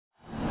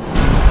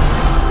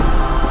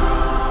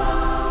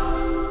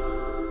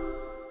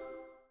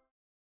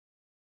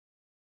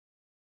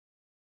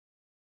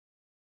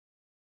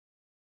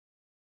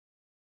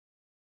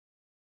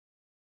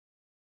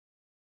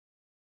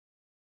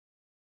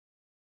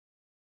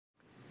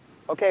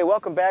Okay,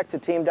 welcome back to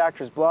Team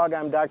Doctor's Blog.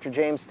 I'm Dr.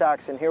 James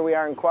Stoxen. Here we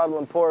are in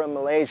Kuala Lumpur in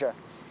Malaysia.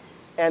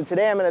 And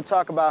today I'm going to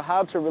talk about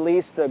how to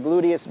release the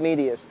gluteus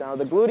medius. Now,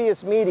 the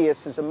gluteus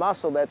medius is a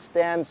muscle that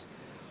stands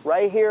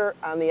right here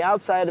on the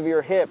outside of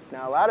your hip.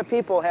 Now, a lot of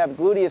people have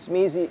gluteus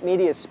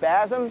medius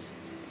spasms,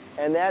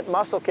 and that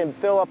muscle can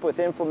fill up with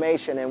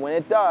inflammation. And when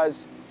it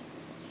does,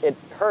 it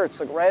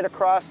hurts right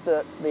across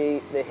the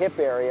hip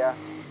area,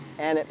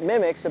 and it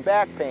mimics a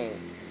back pain.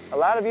 A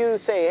lot of you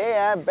say, hey,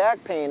 I have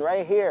back pain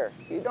right here.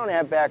 You don't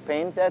have back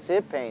pain, that's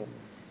hip pain.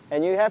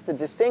 And you have to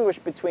distinguish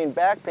between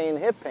back pain and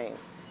hip pain.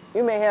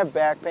 You may have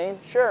back pain,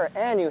 sure,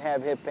 and you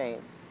have hip pain.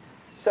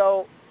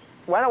 So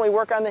why don't we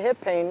work on the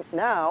hip pain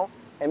now,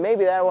 and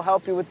maybe that will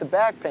help you with the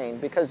back pain,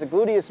 because the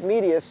gluteus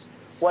medius,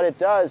 what it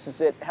does is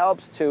it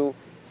helps to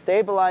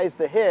stabilize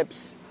the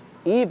hips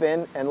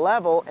even and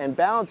level and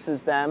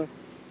balances them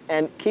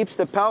and keeps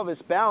the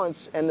pelvis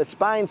balanced, and the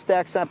spine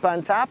stacks up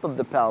on top of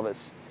the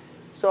pelvis.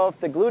 So if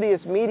the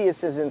gluteus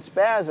medius is in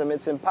spasm,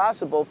 it's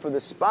impossible for the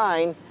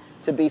spine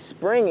to be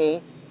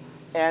springy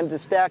and to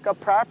stack up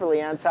properly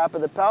on top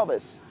of the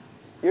pelvis.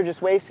 You're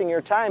just wasting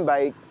your time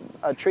by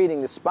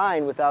treating the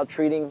spine without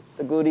treating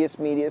the gluteus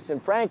medius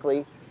and,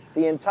 frankly,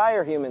 the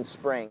entire human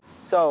spring.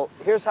 So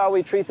here's how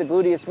we treat the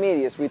gluteus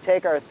medius. We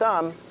take our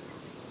thumb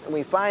and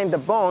we find the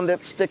bone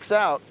that sticks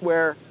out,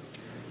 where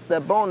the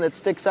bone that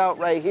sticks out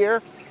right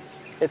here,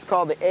 it's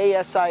called the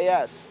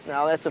ASIS.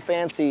 Now that's a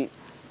fancy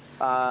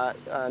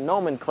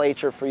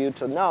nomenclature for you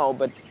to know,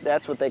 but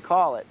that's what they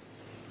call it.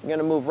 You're going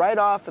to move right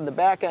off of the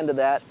back end of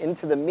that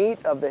into the meat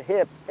of the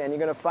hip, and you're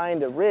going to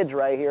find a ridge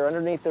right here.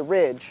 Underneath the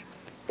ridge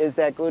is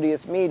that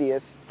gluteus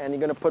medius, and you're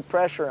going to put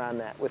pressure on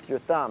that with your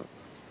thumb.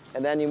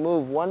 And then you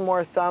move one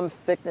more thumb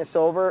thickness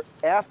over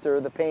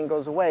after the pain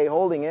goes away,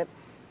 holding it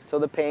till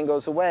the pain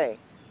goes away.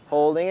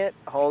 Holding it,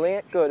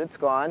 good, it's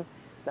gone.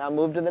 Now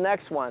move to the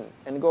next one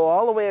and go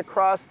all the way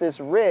across this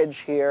ridge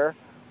here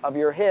of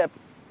your hip,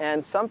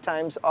 and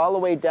sometimes all the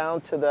way down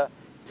to the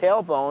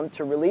tailbone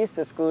to release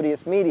this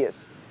gluteus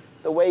medius.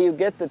 The way you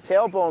get the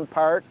tailbone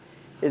part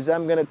is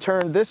I'm going to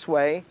turn this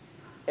way,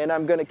 and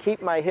I'm going to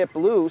keep my hip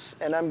loose,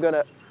 and I'm going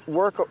to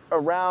work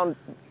around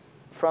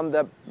from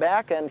the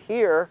back end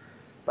here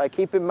by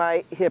keeping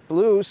my hip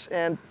loose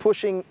and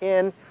pushing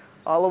in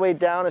all the way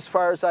down as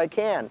far as I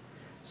can.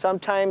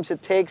 Sometimes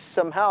it takes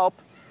some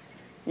help.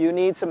 You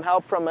need some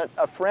help from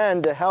a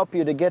friend to help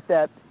you to get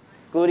that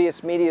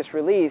gluteus medius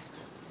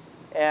released.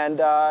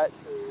 And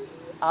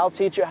I'll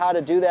teach you how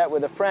to do that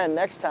with a friend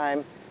next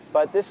time.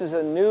 But this is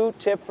a new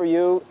tip for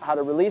you, how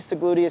to release the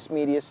gluteus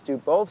medius to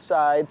both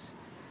sides.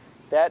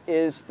 That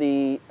is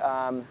the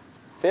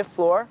fifth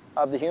floor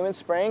of the human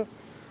spring.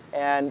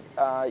 And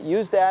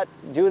use that,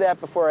 do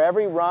that before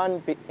every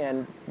run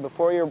and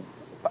before your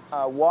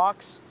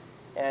walks,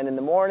 and in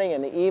the morning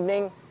and the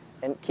evening,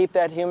 and keep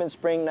that human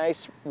spring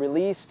nice,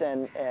 released,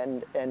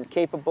 and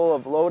capable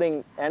of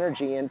loading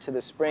energy into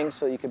the spring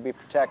so you can be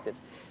protected.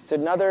 It's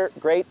another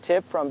great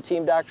tip from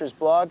Team Doctor's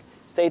Blog.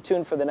 Stay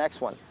tuned for the next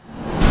one.